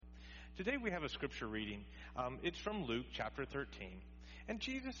Today we have a scripture reading. It's from Luke chapter 13. And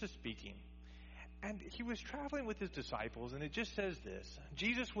Jesus is speaking. And he was traveling with his disciples, and it just says this.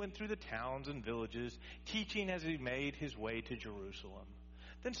 Jesus went through the towns and villages, teaching as he made his way to Jerusalem.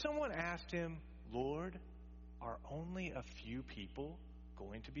 Then someone asked him, "Lord, are only a few people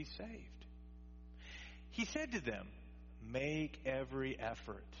going to be saved?" He said to them, "Make every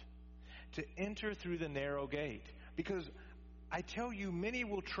effort to enter through the narrow gate, because I tell you, many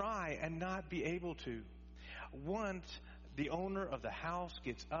will try and not be able to. Once the owner of the house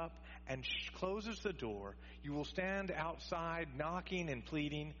gets up and closes the door, you will stand outside knocking and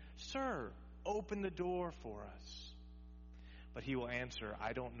pleading, 'Sir, open the door for us.' But he will answer,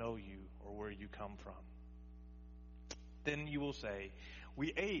 'I don't know you or where you come from.' Then you will say,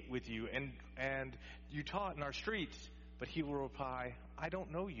 'We ate with you and you taught in our streets.' But he will reply, 'I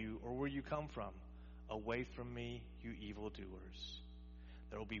don't know you or where you come from. Away from me, you evildoers.'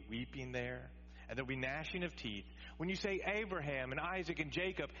 There will be weeping there, and there will be gnashing of teeth when you say Abraham and Isaac and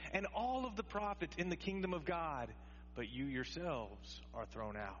Jacob and all of the prophets in the kingdom of God, but you yourselves are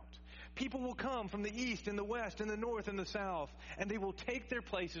thrown out. People will come from the east and the west and the north and the south, and they will take their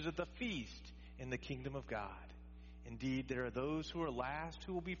places at the feast in the kingdom of God. Indeed, there are those who are last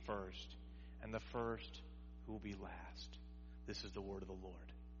who will be first, and the first who will be last." This is the word of the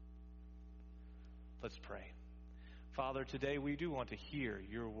Lord. Let's pray. Father, today we do want to hear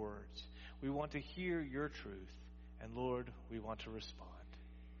your words. We want to hear your truth. And Lord, we want to respond.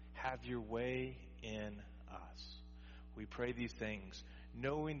 Have your way in us. We pray these things,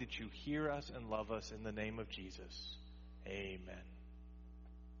 knowing that you hear us and love us in the name of Jesus. Amen.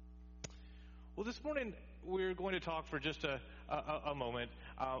 Well, this morning we're going to talk for just a moment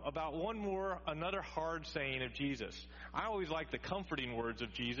about another hard saying of Jesus. I always like the comforting words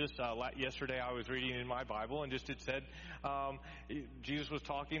of Jesus. Yesterday I was reading in my Bible and it said, Jesus was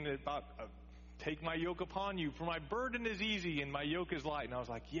talking about, "Take my yoke upon you, for my burden is easy and my yoke is light." And I was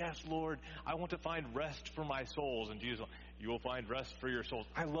like, "Yes, Lord, I want to find rest for my souls." And Jesus, "You will find rest for your souls."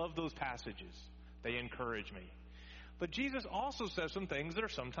 I love those passages. They encourage me. But Jesus also says some things that are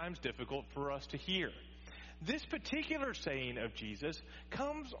sometimes difficult for us to hear. This particular saying of Jesus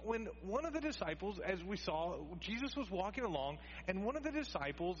comes when one of the disciples, as we saw, Jesus was walking along, and one of the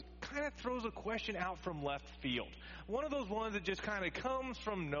disciples kind of throws a question out from left field. One of those ones that just kind of comes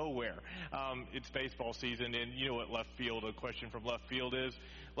from nowhere. It's baseball season, and you know what left field, a question from left field is?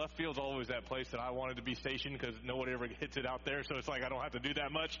 Left field's always that place that I wanted to be stationed because nobody ever hits it out there, so it's like I don't have to do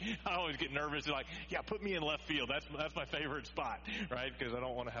that much. I always get nervous and like, yeah, put me in left field. That's my favorite spot, right? Because I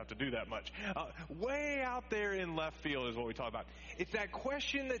don't want to have to do that much. Way out there in left field is what we talk about. It's that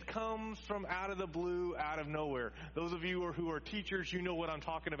question that comes from out of the blue, out of nowhere. Those of you who are teachers, you know what I'm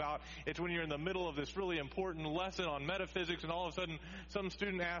talking about. It's when you're in the middle of this really important lesson on metaphysics, and all of a sudden some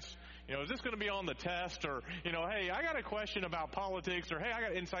student asks, is this going to be on the test? Or, hey, I got a question about politics, or hey,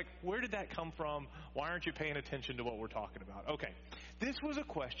 it's like, where did that come from? Why aren't you paying attention to what we're talking about? Okay, this was a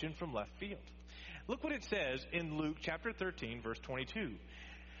question from left field. Look what it says in Luke chapter 13, verse 22.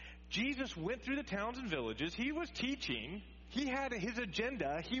 Jesus went through the towns and villages. He was teaching. He had his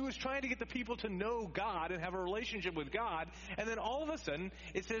agenda. He was trying to get the people to know God and have a relationship with God. And then all of a sudden,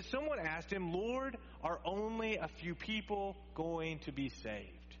 it says someone asked him, "Lord, are only a few people going to be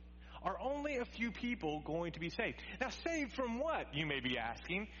saved?" Are only a few people going to be saved? Now, saved from what, you may be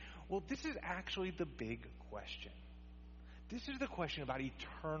asking? Well, this is actually the big question. This is the question about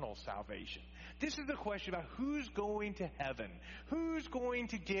eternal salvation. This is the question about who's going to heaven, who's going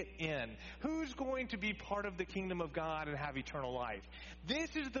to get in, who's going to be part of the kingdom of God and have eternal life.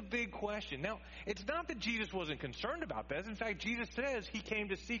 This is the big question. Now, it's not that Jesus wasn't concerned about this. In fact, Jesus says he came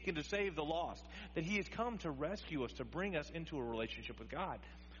to seek and to save the lost, that he has come to rescue us, to bring us into a relationship with God.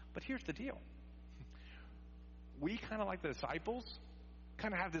 But here's the deal. We kind of like the disciples,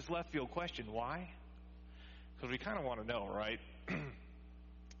 kind of have this left field question. Why? Because we kind of want to know, right?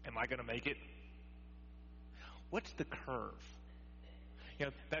 Am I going to make it? What's the curve?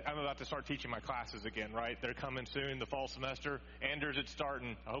 I'm about to start teaching my classes again, right? They're coming soon, the fall semester. Anders, it's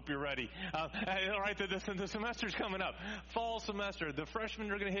starting. I hope you're ready. Right, the semester's coming up. Fall semester. The freshmen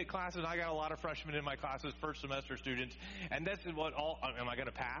are going to hit classes. I got a lot of freshmen in my classes, first semester students. And this is am I going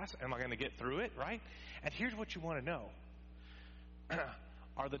to pass? Am I going to get through it, right? And here's what you want to know.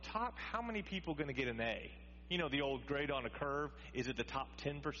 How many people going to get an A? The old grade on a curve. Is it the top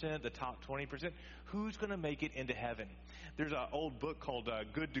 10%, the top 20%? Who's going to make it into heaven? There's an old book called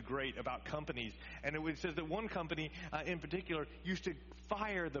Good to Great about companies. And it says that one company in particular used to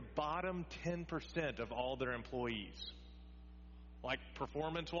fire the bottom 10% of all their employees. like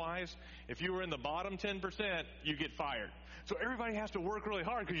performance-wise. If you were in the bottom 10%, you get fired. So everybody has to work really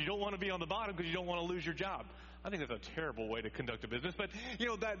hard because you don't want to be on the bottom because you don't want to lose your job. I think that's a terrible way to conduct a business, but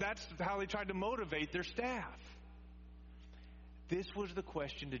that's how they tried to motivate their staff. This was the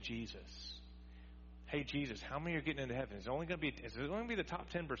question to Jesus. Hey, Jesus, how many are getting into heaven? Is it only going to be the top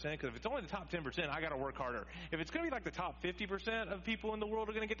 10%? Because if it's only the top 10%, I got to work harder. If it's going to be like the top 50% of people in the world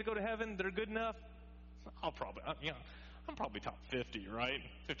are going to get to go to heaven that are good enough, I'm probably top 50, right?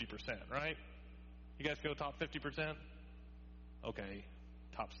 50%, right? You guys go top 50%? Okay,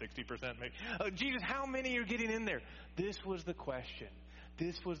 top 60% maybe. Jesus, how many are getting in there? This was the question.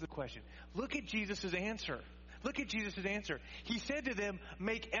 Look at Jesus' answer. He said to them,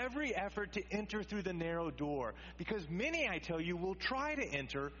 make every effort to enter through the narrow door, because many, I tell you, will try to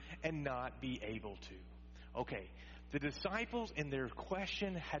enter and not be able to. Okay, the disciples in their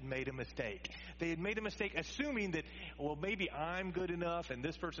question had made a mistake. They had made a mistake assuming that, well, maybe I'm good enough and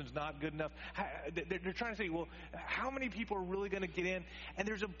this person's not good enough. They're trying to say, well, how many people are really going to get in? And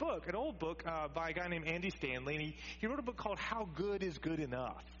there's an old book by a guy named Andy Stanley, and he wrote a book called How Good is Good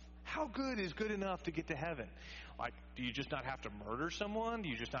Enough? How good is good enough to get to heaven? Like, do you just not have to murder someone? Do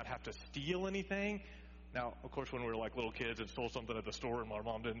you just not have to steal anything? Now, of course, when we were like little kids and stole something at the store and our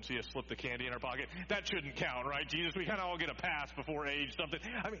mom didn't see us slip the candy in our pocket, that shouldn't count, right, Jesus? We kind of all get a pass before age something.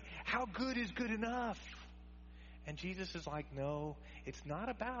 I mean, how good is good enough? And Jesus is like, no, it's not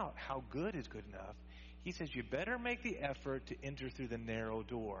about how good is good enough. He says, you better make the effort to enter through the narrow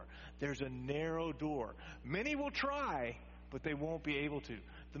door. There's a narrow door. Many will try, but they won't be able to.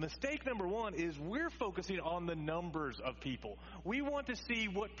 The mistake number one is we're focusing on the numbers of people. We want to see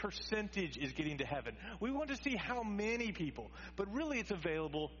what percentage is getting to heaven. We want to see how many people. But really it's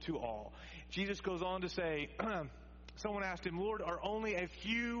available to all. Jesus goes on to say, someone asked him, Lord, are only a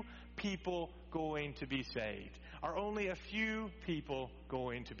few people going to be saved? Are only a few people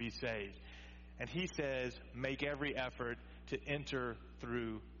going to be saved? And he says, make every effort to enter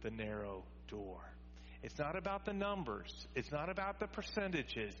through the narrow door. It's not about the numbers. It's not about the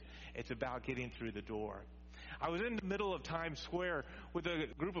percentages. It's about getting through the door. I was in the middle of Times Square with a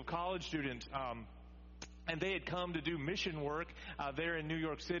group of college students, and they had come to do mission work there in New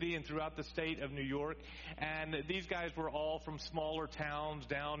York City and throughout the state of New York. And these guys were all from smaller towns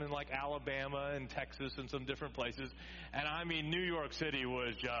down in like Alabama and Texas and some different places. And I mean, New York City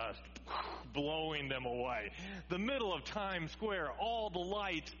was just blowing them away. The middle of Times Square, all the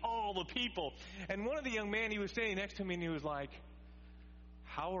lights, all the people. And one of the young men, he was standing next to me and he was like,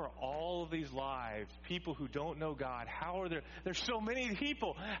 how are all of these lives, people who don't know God, there's so many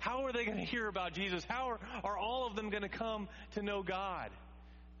people, how are they going to hear about Jesus? How are all of them going to come to know God?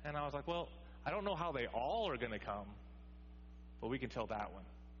 And I was like, well, I don't know how they all are going to come, but we can tell that one.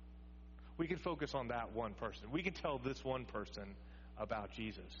 We can focus on that one person. We can tell this one person about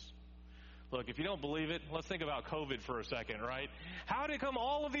Jesus. Look, if you don't believe it, let's think about COVID for a second, right? How did come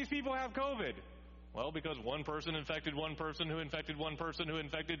all of these people have COVID? Well, because one person infected one person who infected one person who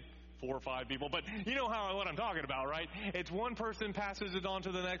infected 4 or 5 people. But you know what I'm talking about, right? It's one person passes it on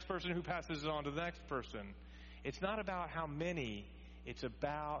to the next person who passes it on to the next person. It's not about how many. It's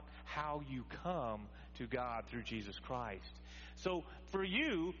about how you come to God through Jesus Christ. So for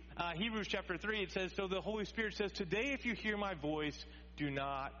you, Hebrews chapter 3, it says, so the Holy Spirit says, today if you hear my voice, do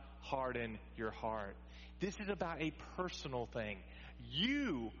not harden your heart. This is about a personal thing.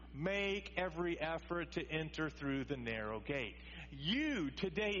 You make every effort to enter through the narrow gate. You,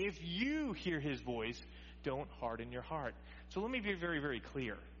 today, if you hear his voice, don't harden your heart. So let me be very, very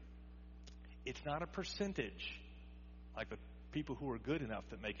clear. It's not a percentage like the people who are good enough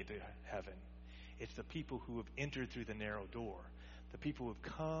that make it to heaven. It's the people who have entered through the narrow door. The people who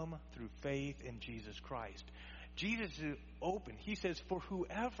have come through faith in Jesus Christ. Jesus is open. He says, for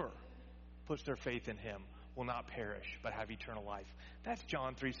whoever puts their faith in him will not perish, but have eternal life. That's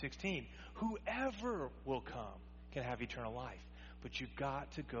John 3:16. Whoever will come can have eternal life. But you've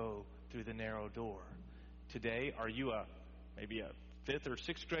got to go through the narrow door. Today, are you maybe a 5th or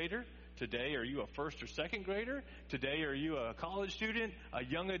 6th grader? Today, are you a 1st or 2nd grader? Today, are you a college student, a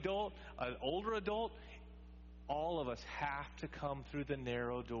young adult, an older adult? All of us have to come through the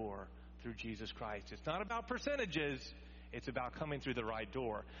narrow door through Jesus Christ. It's not about percentages. It's about coming through the right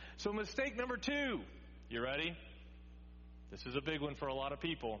door. So mistake number 2. You ready? This is a big one for a lot of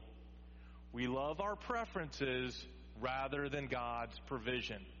people. We love our preferences rather than God's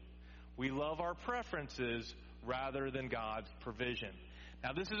provision. We love our preferences rather than God's provision.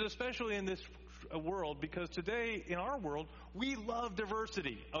 Now, this is especially in this world because today, in our world, we love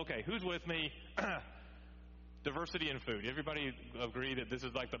diversity. Okay, who's with me? Diversity in food. Everybody agree that this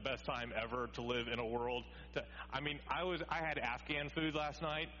is like the best time ever to live in a world. I had Afghan food last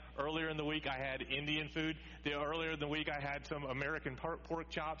night. Earlier in the week, I had Indian food. Earlier in the week, I had some American pork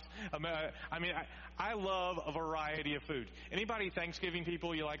chops. I love a variety of food. Anybody Thanksgiving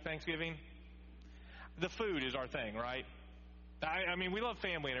people? You like Thanksgiving? The food is our thing, right? We love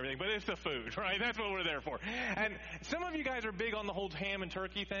family and everything, but it's the food, right? That's what we're there for. And some of you guys are big on the whole ham and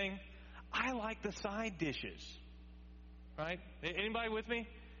turkey thing. I like the side dishes, right? Anybody with me?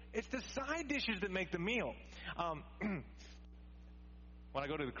 It's the side dishes that make the meal. When I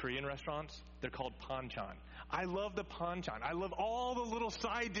go to the Korean restaurants, they're called panchan. I love the panchan. I love all the little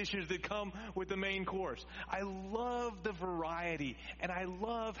side dishes that come with the main course. I love the variety, and I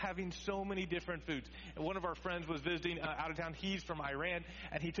love having so many different foods. And one of our friends was visiting out of town. He's from Iran,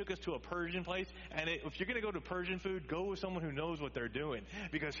 and he took us to a Persian place. And if you're going to go to Persian food, go with someone who knows what they're doing,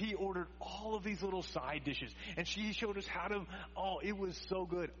 because he ordered all of these little side dishes, and she showed us how to. Oh, it was so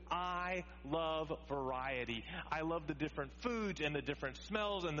good. I love variety. I love the different foods and the different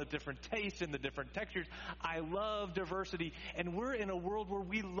smells and the different tastes and the different textures. I love diversity, and we're in a world where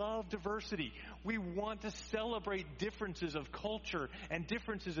we love diversity. We want to celebrate differences of culture and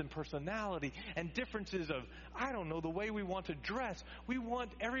differences in personality and differences of, the way we want to dress. We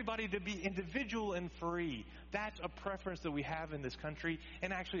want everybody to be individual and free. That's a preference that we have in this country,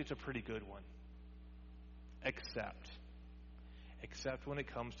 and actually it's a pretty good one. Except when it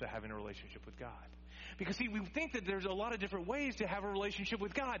comes to having a relationship with God. Because, we think that there's a lot of different ways to have a relationship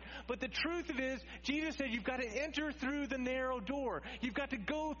with God. But the truth of it is, Jesus said you've got to enter through the narrow door. You've got to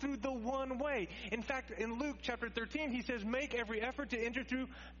go through the one way. In fact, in Luke chapter 13, he says, make every effort to enter through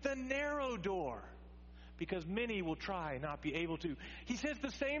the narrow door, because many will try and not be able to. He says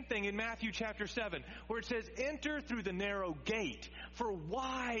the same thing in Matthew chapter 7, where it says, enter through the narrow gate, for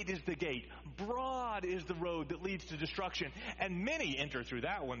wide is the gate, broad is the road that leads to destruction, and many enter through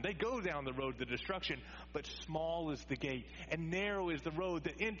that one. They go down the road to destruction, but small is the gate, and narrow is the road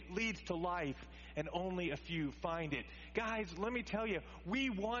that leads to life, and only a few find it. Guys, let me tell you, we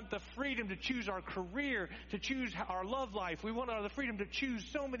want the freedom to choose our career, to choose our love life. We want the freedom to choose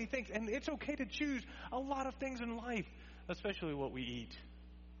so many things, and it's okay to choose a lot of things in life, especially what we eat.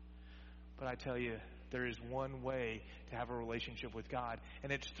 But I tell you, there is one way to have a relationship with God,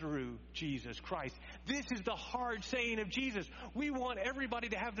 and it's through Jesus Christ. This is the hard saying of Jesus. We want everybody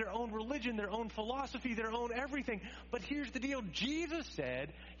to have their own religion, their own philosophy, their own everything. But here's the deal. Jesus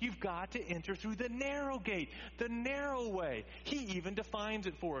said you've got to enter through the narrow gate, the narrow way. He even defines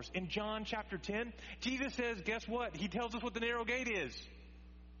it for us. In John chapter 10, Jesus says, guess what? He tells us what the narrow gate is.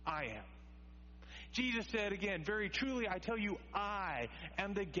 I am. Jesus said again, very truly, I tell you, I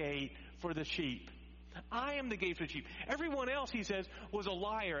am the gate for the sheep. I am the gate for the sheep. Everyone else, he says, was a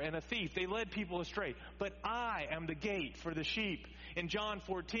liar and a thief. They led people astray. But I am the gate for the sheep. In John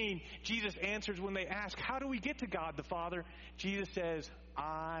 14, Jesus answers when they ask, how do we get to God the Father? Jesus says,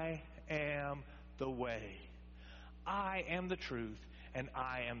 I am the way. I am the truth, and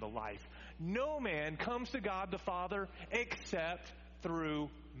I am the life. No man comes to God the Father except through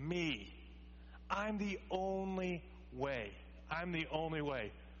me. I'm the only way. I'm the only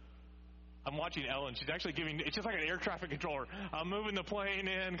way. I'm watching Ellen. She's actually it's just like an air traffic controller. I'm moving the plane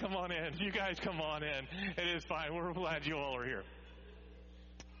in. Come on in. You guys come on in. It is fine. We're glad you all are here.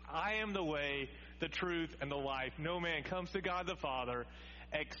 I am the way, the truth, and the life. No man comes to God the Father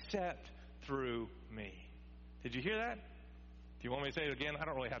except through me. Did you hear that? Do you want me to say it again? I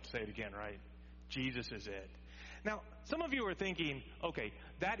don't really have to say it again, right? Jesus is it. Now, some of you are thinking, okay,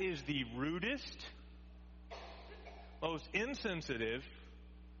 that is the rudest, most insensitive,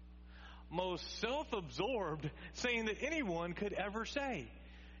 most self-absorbed saying that anyone could ever say.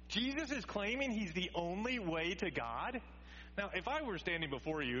 Jesus is claiming he's the only way to God. Now, if I were standing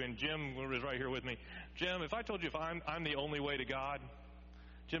before you, and Jim was right here with me, Jim, if I told you if I'm the only way to God,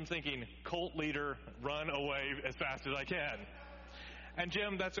 Jim's thinking, cult leader, run away as fast as I can. And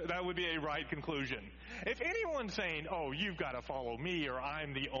Jim, that would be a right conclusion. If anyone's saying, oh, you've got to follow me, or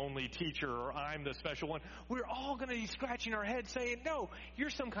I'm the only teacher, or I'm the special one, we're all going to be scratching our heads saying, no, you're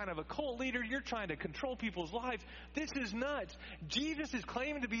some kind of a cult leader. You're trying to control people's lives. This is nuts. Jesus is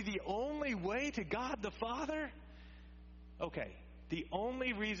claiming to be the only way to God the Father? Okay, the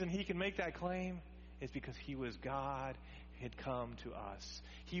only reason he can make that claim is because he was God had come to us.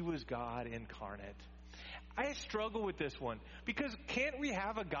 He was God incarnate. I struggle with this one because can't we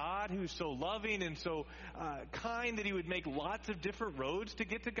have a God who's so loving and so kind that he would make lots of different roads to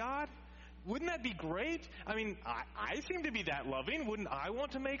get to God? Wouldn't that be great? I mean, I seem to be that loving. Wouldn't I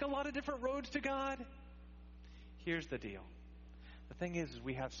want to make a lot of different roads to God? Here's the deal. The thing is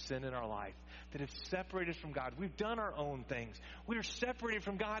we have sin in our life that has separated us from God. We've done our own things. We are separated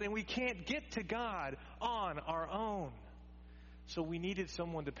from God, and we can't get to God on our own. So we needed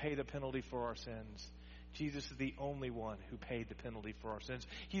someone to pay the penalty for our sins. Jesus is the only one who paid the penalty for our sins.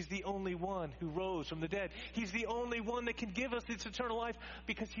 He's the only one who rose from the dead. He's the only one that can give us this eternal life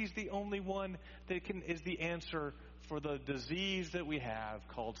because he's the only one that is the answer for the disease that we have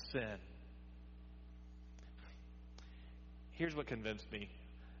called sin. Here's what convinced me.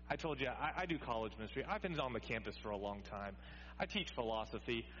 I told you, I do college ministry. I've been on the campus for a long time. I teach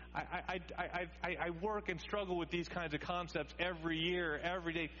philosophy. I work and struggle with these kinds of concepts every year,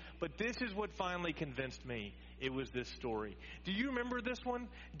 every day. But this is what finally convinced me. It was this story. Do you remember this one?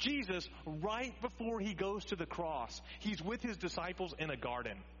 Jesus, right before he goes to the cross, he's with his disciples in a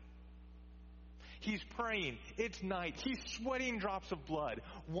garden. He's praying. It's night. He's sweating drops of blood.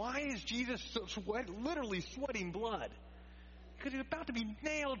 Why is Jesus literally sweating blood? Because he's about to be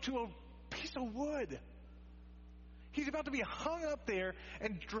nailed to a piece of wood. He's about to be hung up there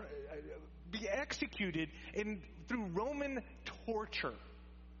and be executed through Roman torture.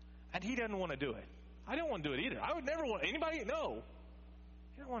 And he doesn't want to do it. I don't want to do it either. I would never want anybody. No.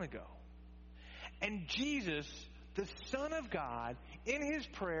 He don't want to go. And Jesus, the Son of God, in his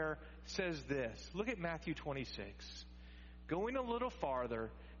prayer says this. Look at Matthew 26. Going a little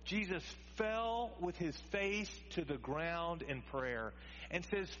farther, Jesus fell with his face to the ground in prayer and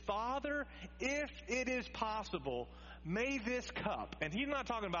says, Father, if it is possible, may this cup, and he's not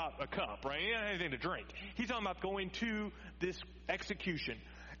talking about a cup, right? He doesn't have anything to drink. He's talking about going to this execution.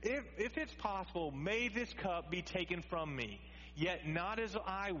 If it's possible, may this cup be taken from me, yet not as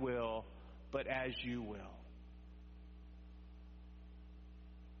I will, but as you will.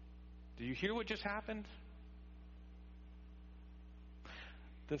 Do you hear what just happened?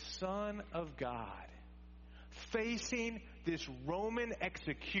 The Son of God, facing this Roman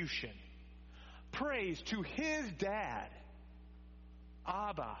execution, prays to his dad,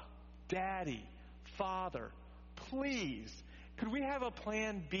 Abba, Daddy, Father, please, could we have a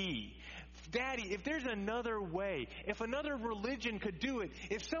plan B? Daddy, if there's another way, if another religion could do it,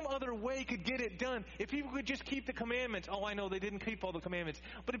 if some other way could get it done, if people could just keep the commandments. Oh, I know they didn't keep all the commandments.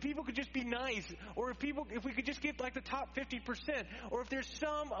 But if people could just be nice, or if we could just get like the top 50%, or if there's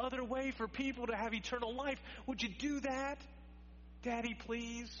some other way for people to have eternal life, would you do that? Daddy,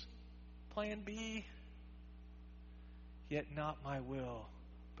 please. Plan B. Yet not my will,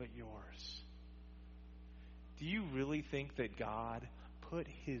 but yours. Do you really think that God put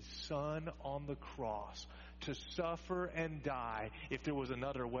his Son on the cross to suffer and die if there was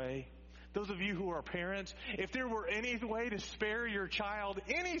another way? Those of you who are parents, if there were any way to spare your child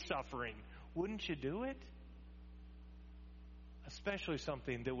any suffering, wouldn't you do it? Especially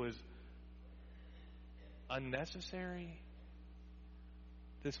something that was unnecessary.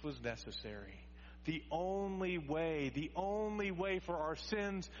 This was necessary. The only way for our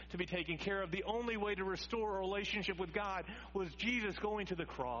sins to be taken care of, the only way to restore a relationship with God was Jesus going to the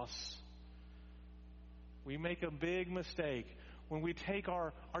cross. We make a big mistake when we take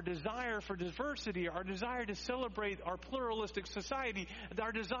our desire for diversity, our desire to celebrate our pluralistic society,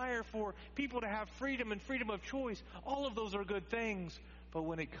 our desire for people to have freedom and freedom of choice. All of those are good things. But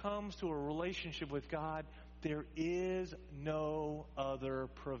when it comes to a relationship with God, there is no other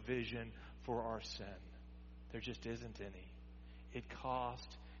provision for our sin. There just isn't any. It cost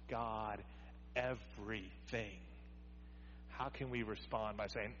God everything. How can we respond by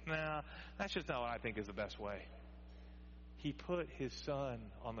saying, nah, that's just not what I think is the best way? He put his Son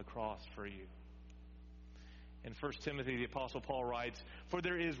on the cross for you. In 1 Timothy, the Apostle Paul writes, for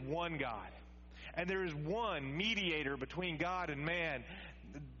there is one God, and there is one mediator between God and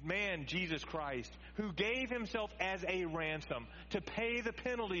man, Jesus Christ, who gave himself as a ransom to pay the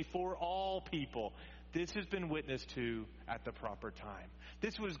penalty for all people. This has been witnessed to at the proper time.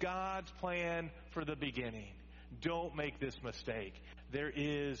 This was God's plan for the beginning. Don't make this mistake. There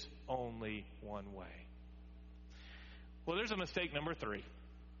is only one way. Well, there's a mistake number 3,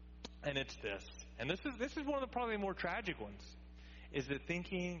 and it's this. And this is one of the probably more tragic ones, is that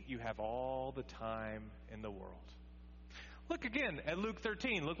thinking you have all the time in the world. Look again at Luke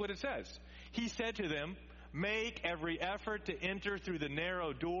 13. Look what it says. He said to them, make every effort to enter through the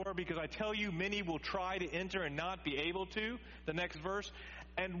narrow door, because I tell you, many will try to enter and not be able to. The next verse.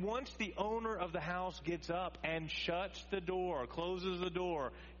 And once the owner of the house gets up and shuts the door, closes the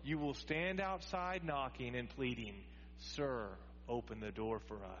door, you will stand outside knocking and pleading, Sir, open the door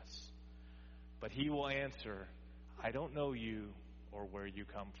for us. But he will answer, I don't know you or where you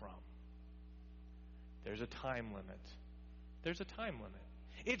come from. There's a time limit. There's a time limit.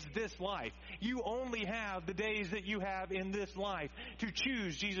 It's this life. You only have the days that you have in this life to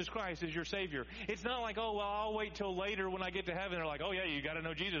choose Jesus Christ as your Savior. It's not like, oh, well, I'll wait till later when I get to heaven. They're like, oh, yeah, you got to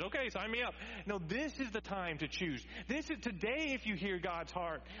know Jesus. Okay, sign me up. No, this is the time to choose. This is today. If you hear God's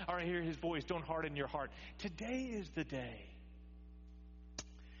heart or hear His voice, don't harden your heart. Today is the day.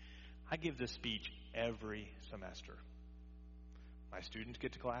 I give this speech every semester. My students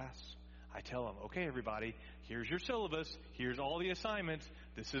get to class. I tell them, okay, everybody, here's your syllabus. Here's all the assignments.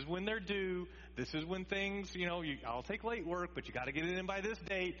 This is when they're due. This is when things, I'll take late work, but you got to get it in by this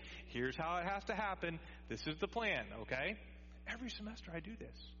date. Here's how it has to happen. This is the plan, okay? Every semester I do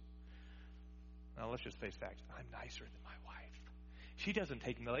this. Now, let's just face facts. I'm nicer than my wife. She doesn't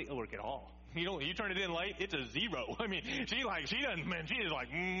take late work at all. You turn it in late, it's a 0. I mean, she is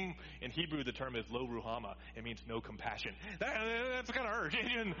like, In Hebrew, the term is lo ruhama. It means no compassion. That's kind of her.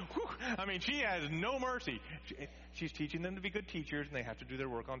 She has no mercy. She's teaching them to be good teachers, and they have to do their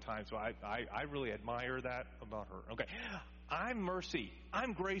work on time. So I really admire that about her. Okay. I'm mercy.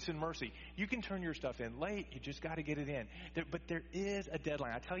 I'm grace and mercy. You can turn your stuff in late. You just got to get it in. But there is a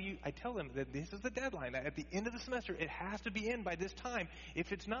deadline. I tell them that this is the deadline. At the end of the semester, it has to be in by this time.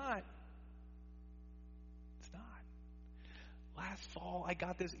 If it's not, it's not. Last fall, I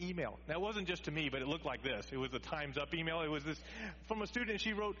got this email. Now, it wasn't just to me, but it looked like this. It was a Time's Up email. It was this from a student.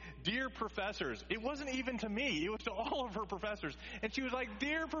 She wrote, "Dear professors." It wasn't even to me. It was to all of her professors. And she was like,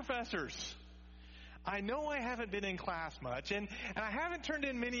 "Dear professors, I know I haven't been in class much, and I haven't turned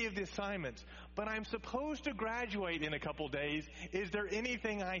in many of the assignments, but I'm supposed to graduate in a couple days. Is there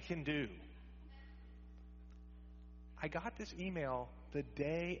anything I can do?" I got this email the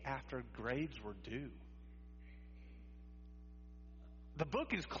day after grades were due. The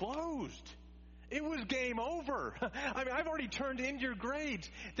book is closed. It was game over. I've already turned in your grades.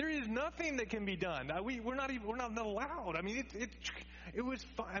 There is nothing that can be done. We're not allowed. It was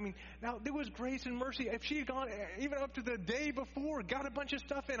fine. Now there was grace and mercy. If she had gone even up to the day before, got a bunch of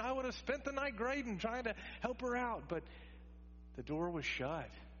stuff in, I would have spent the night grading, trying to help her out. But the door was shut.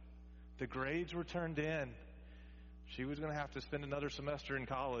 The grades were turned in. She was going to have to spend another semester in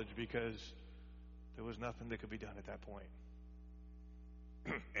college because there was nothing that could be done at that point.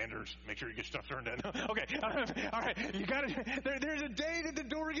 Anders, make sure you get stuff turned in. Okay, all right. You got it. There's a day that the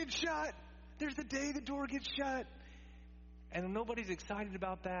door gets shut. There's a day the door gets shut, and nobody's excited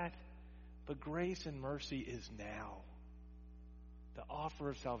about that. But grace and mercy is now. The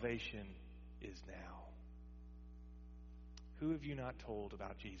offer of salvation is now. Who have you not told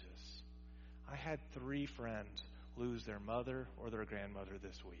about Jesus? I had 3 friends lose their mother or their grandmother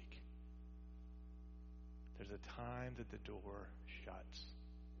this week. There's a time that the door shuts.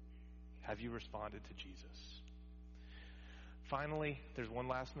 Have you responded to Jesus? Finally, there's one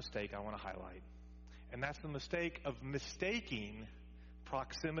last mistake I want to highlight. And that's the mistake of mistaking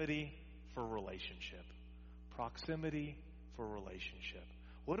proximity for relationship. Proximity for relationship.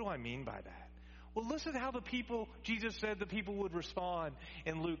 What do I mean by that? Well, listen to how Jesus said the people would respond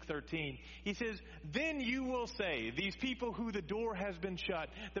in Luke 13. He says, "Then you will say," these people who the door has been shut,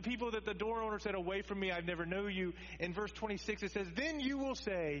 the people that the door owner said, "Away from me, I've never known you." In verse 26, it says, "Then you will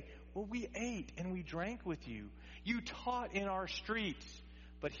say, well, we ate and we drank with you. You taught in our streets."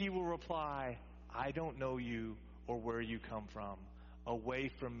 But he will reply, "I don't know you or where you come from. Away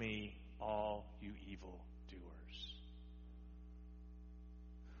from me, all you evil doers."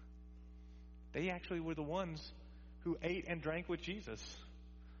 They actually were the ones who ate and drank with Jesus,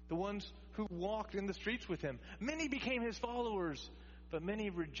 the ones who walked in the streets with him. Many became his followers, but many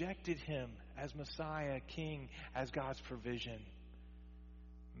rejected him as Messiah, King, as God's provision.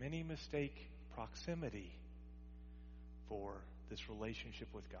 Many mistake proximity for this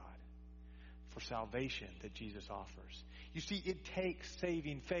relationship with God, for salvation that Jesus offers. You see, it takes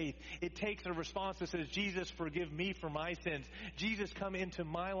saving faith. It takes a response that says, "Jesus, forgive me for my sins. Jesus, come into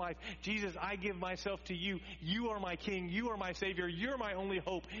my life. Jesus, I give myself to you. You are my King. You are my Savior. You're my only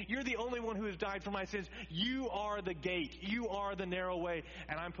hope. You're the only one who has died for my sins. You are the gate. You are the narrow way,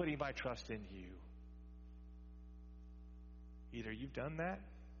 and I'm putting my trust in you." Either you've done that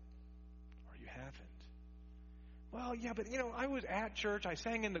or you haven't. Well, yeah, but I was at church. I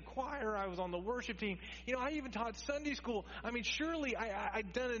sang in the choir. I was on the worship team. I even taught Sunday school. Surely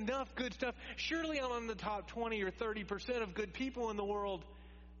I've done enough good stuff. Surely I'm on the top 20 or 30% of good people in the world.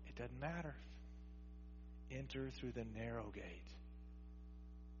 It doesn't matter. Enter through the narrow gate.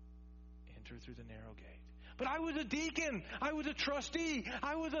 Enter through the narrow gate. But I was a deacon. I was a trustee.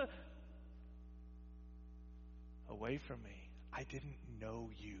 Away from me. I didn't know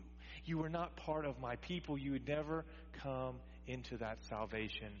you. You were not part of my people. You would never come into that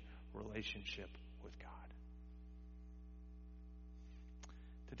salvation relationship with God.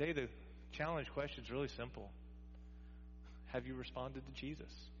 Today, the challenge question is really simple. Have you responded to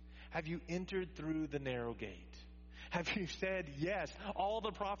Jesus? Have you entered through the narrow gate? Have you said, yes, all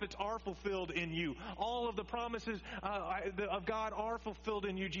the prophets are fulfilled in you. All of the promises of God are fulfilled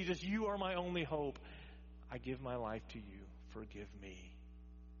in you, Jesus. You are my only hope. I give my life to you. Forgive me.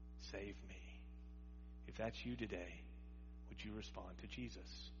 Save me. If that's you today, would you respond to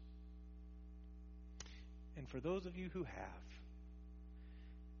Jesus? And for those of you who have,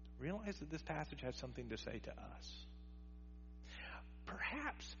 realize that this passage has something to say to us.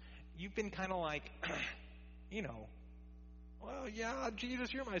 Perhaps you've been kind of like, well, yeah,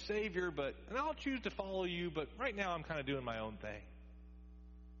 Jesus, you're my Savior, and I'll choose to follow you, but right now I'm kind of doing my own thing.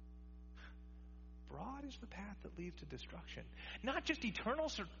 Broad is the path that leads to destruction. Not just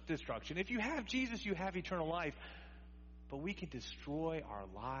eternal destruction. If you have Jesus, you have eternal life. But we can destroy our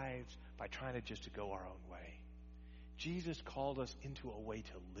lives by trying to go our own way. Jesus called us into a way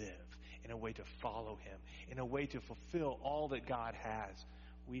to live, in a way to follow him, in a way to fulfill all that God has.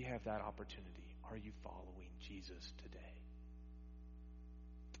 We have that opportunity. Are you following Jesus today?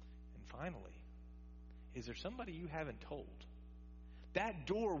 And finally, is there somebody you haven't told? That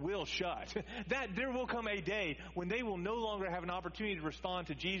door will shut. There will come a day when they will no longer have an opportunity to respond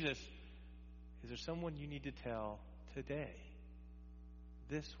to Jesus. Is there someone you need to tell today,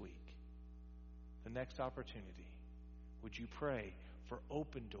 this week, the next opportunity? Would you pray for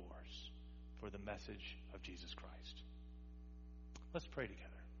open doors for the message of Jesus Christ? Let's pray together.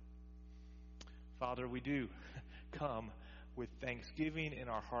 Father, we do come with thanksgiving in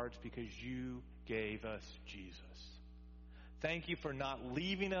our hearts because you gave us Jesus. Thank you for not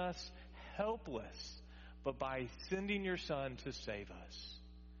leaving us helpless, but by sending your Son to save us.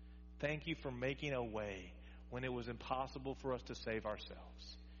 Thank you for making a way when it was impossible for us to save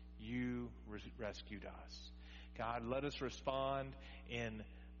ourselves. You rescued us. God, let us respond in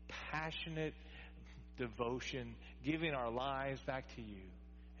passionate devotion, giving our lives back to you,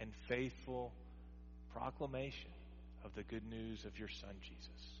 and faithful proclamation of the good news of your Son,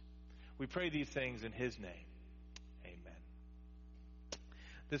 Jesus. We pray these things in his name. Amen.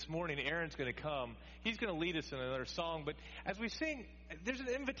 This morning, Aaron's going to come. He's going to lead us in another song. But as we sing, there's an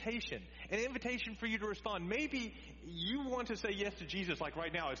invitation for you to respond. Maybe you want to say yes to Jesus like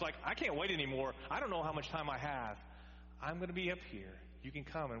right now. It's like, I can't wait anymore. I don't know how much time I have. I'm going to be up here. You can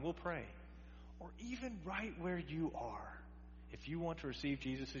come and we'll pray. Or even right where you are, if you want to receive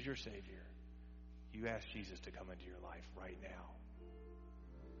Jesus as your Savior, you ask Jesus to come into your life right now.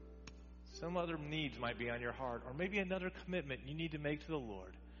 Some other needs might be on your heart, or maybe another commitment you need to make to the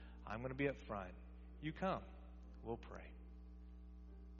Lord. I'm going to be up front. You come. We'll pray.